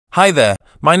Hi there,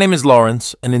 my name is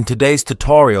Lawrence, and in today's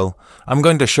tutorial, I'm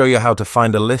going to show you how to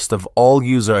find a list of all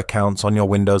user accounts on your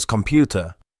Windows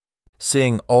computer.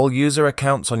 Seeing all user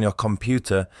accounts on your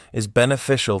computer is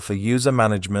beneficial for user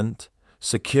management,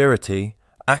 security,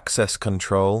 access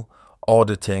control,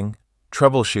 auditing,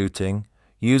 troubleshooting,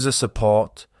 user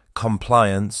support,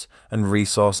 compliance, and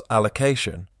resource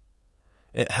allocation.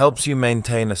 It helps you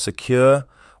maintain a secure,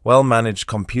 well-managed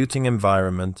computing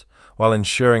environment while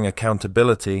ensuring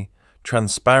accountability,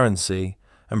 transparency,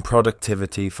 and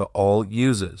productivity for all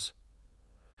users.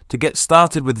 To get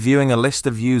started with viewing a list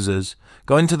of users,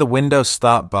 go into the Windows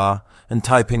Start bar and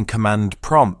type in Command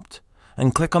Prompt,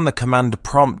 and click on the Command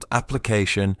Prompt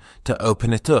application to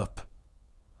open it up.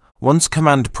 Once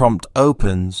Command Prompt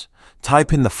opens,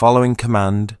 type in the following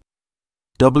command: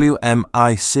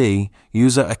 wmic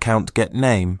user account get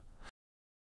name,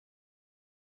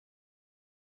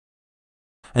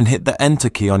 and hit the Enter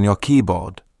key on your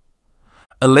keyboard.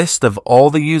 A list of all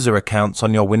the user accounts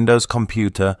on your Windows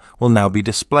computer will now be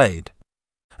displayed.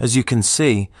 As you can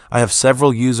see, I have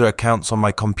several user accounts on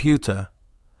my computer.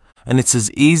 And it's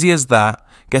as easy as that.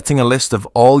 Getting a list of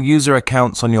all user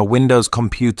accounts on your Windows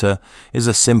computer is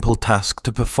a simple task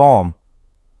to perform.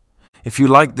 If you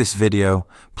liked this video,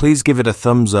 please give it a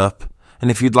thumbs up, and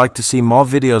if you'd like to see more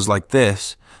videos like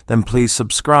this, then please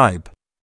subscribe.